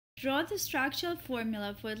Draw the structural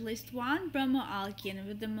formula for at least one bromoalkene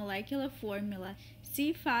with the molecular formula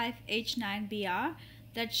C5H9Br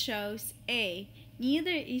that shows A.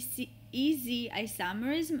 Neither easy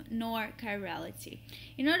isomerism nor chirality.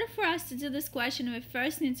 In order for us to do this question, we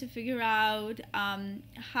first need to figure out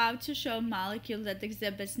how to show a molecule that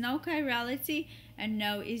exhibits no chirality and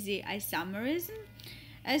no easy isomerism.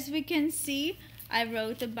 As we can see, I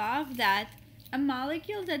wrote above that a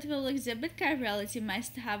molecule that will exhibit chirality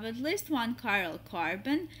must have at least one chiral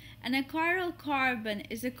carbon, and a chiral carbon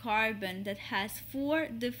is a carbon that has 4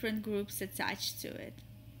 different groups attached to it.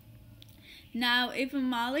 Now, if a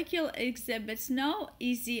molecule exhibits no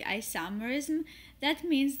easy isomerism, that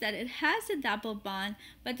means that it has a double bond,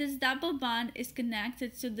 but this double bond is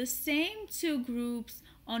connected to the same 2 groups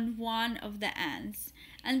on one of the ends.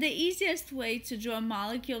 And the easiest way to draw a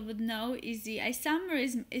molecule with no easy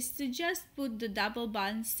isomerism is to just put the double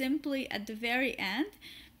bond simply at the very end,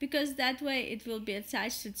 because that way it will be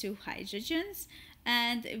attached to 2 hydrogens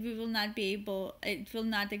and it will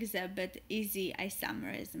not exhibit easy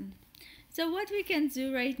isomerism. So what we can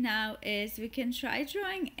do right now is we can try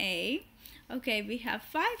drawing A. Okay, we have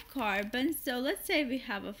 5 carbons, so let's say we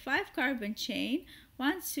have a 5 carbon chain,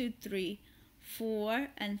 1, 2, 3, 4,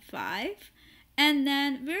 and 5. And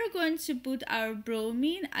then we're going to put our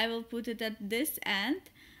bromine. I will put it at this end.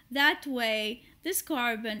 That way, this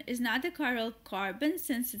carbon is not a chiral carbon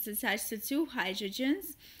since it's attached to 2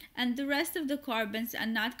 hydrogens. And the rest of the carbons are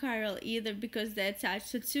not chiral either because they're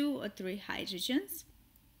attached to 2 or 3 hydrogens.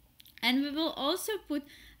 And we will also put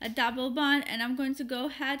a double bond, and I'm going to go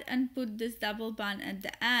ahead and put this double bond at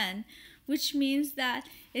the end, which means that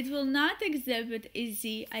it will not exhibit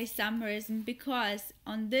easy isomerism because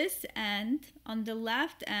on this end, on the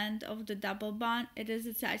left end of the double bond, it is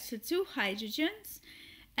attached to 2 hydrogens.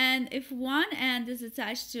 And if one end is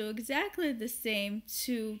attached to exactly the same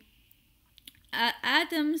 2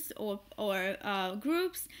 atoms or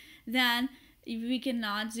groups, then we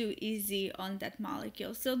cannot do easy on that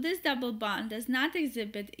molecule. So this double bond does not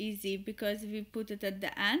exhibit easy because we put it at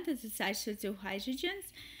the end, it's attached to 2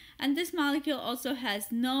 hydrogens. And this molecule also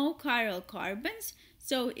has no chiral carbons,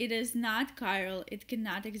 so it is not chiral, it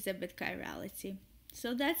cannot exhibit chirality.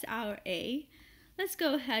 So that's our A. Let's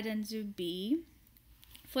go ahead and do B.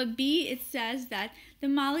 For B, it says that the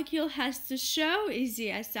molecule has to show easy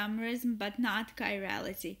isomerism but not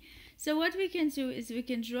chirality. So what we can do is we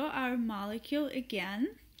can draw our molecule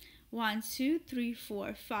again. 1, 2, 3,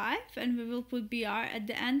 4, 5, and we will put Br at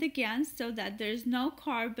the end again so that there is no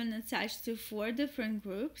carbon attached to 4 different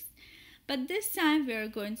groups. But this time we are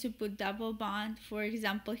going to put double bond, for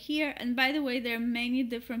example, here. And by the way, there are many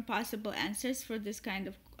different possible answers for this kind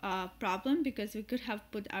of problem because we could have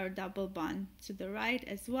put our double bond to the right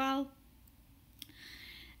as well.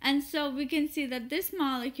 And so we can see that this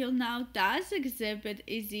molecule now does exhibit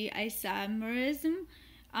easy isomerism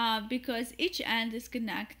because each end is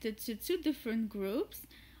connected to 2 different groups.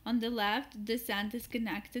 On the left, this end is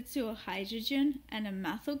connected to a hydrogen and a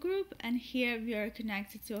methyl group, and here we are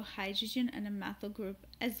connected to a hydrogen and a methyl group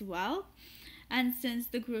as well. And since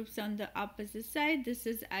the group's on the opposite side, this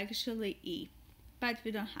is actually E. But we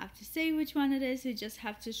don't have to say which one it is, we just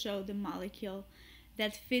have to show the molecule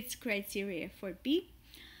that fits criteria for B.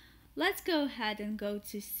 Let's go ahead and go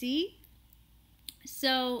to C.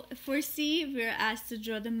 So for C, we're asked to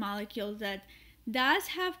draw the molecule that does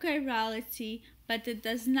have chirality, but it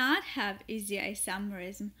does not have easy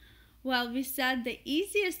isomerism. Well, we said the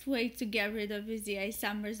easiest way to get rid of easy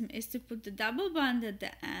isomerism is to put the double bond at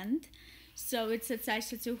the end. So it's attached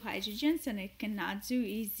to 2 hydrogens and it cannot do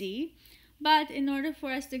easy. But in order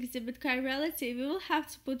for us to exhibit chirality, we will have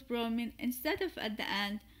to put bromine instead of at the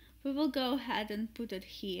end. We will go ahead and put it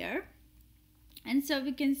here. And so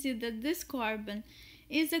we can see that this carbon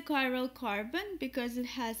is a chiral carbon because it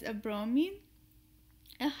has a bromine,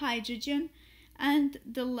 a hydrogen, and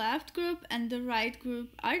the left group and the right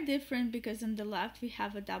group are different because on the left we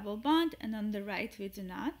have a double bond and on the right we do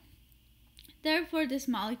not. Therefore, this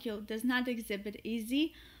molecule does not exhibit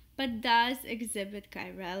easy but does exhibit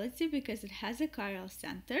chirality because it has a chiral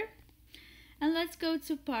center. And let's go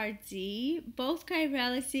to part D. Both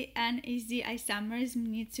chirality and easy isomerism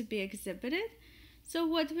need to be exhibited. So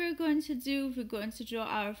what we're going to do, we're going to draw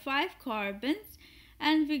our 5 carbons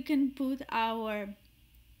and we can put our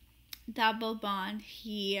double bond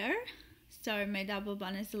here. Sorry, my double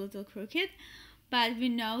bond is a little crooked, but we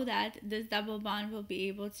know that this double bond will be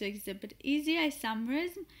able to exhibit easy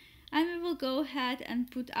isomerism, and we will go ahead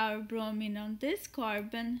and put our bromine on this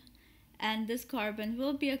carbon, and this carbon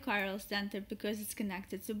will be a chiral center because it's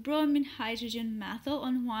connected to bromine, hydrogen, methyl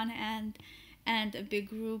on one end, and a big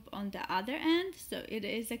group on the other end, so it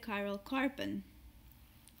is a chiral carbon.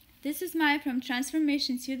 This is Maya from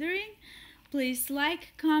Transformation Tutoring. Please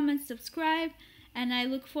like, comment, subscribe, and I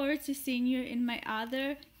look forward to seeing you in my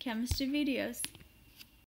other chemistry videos.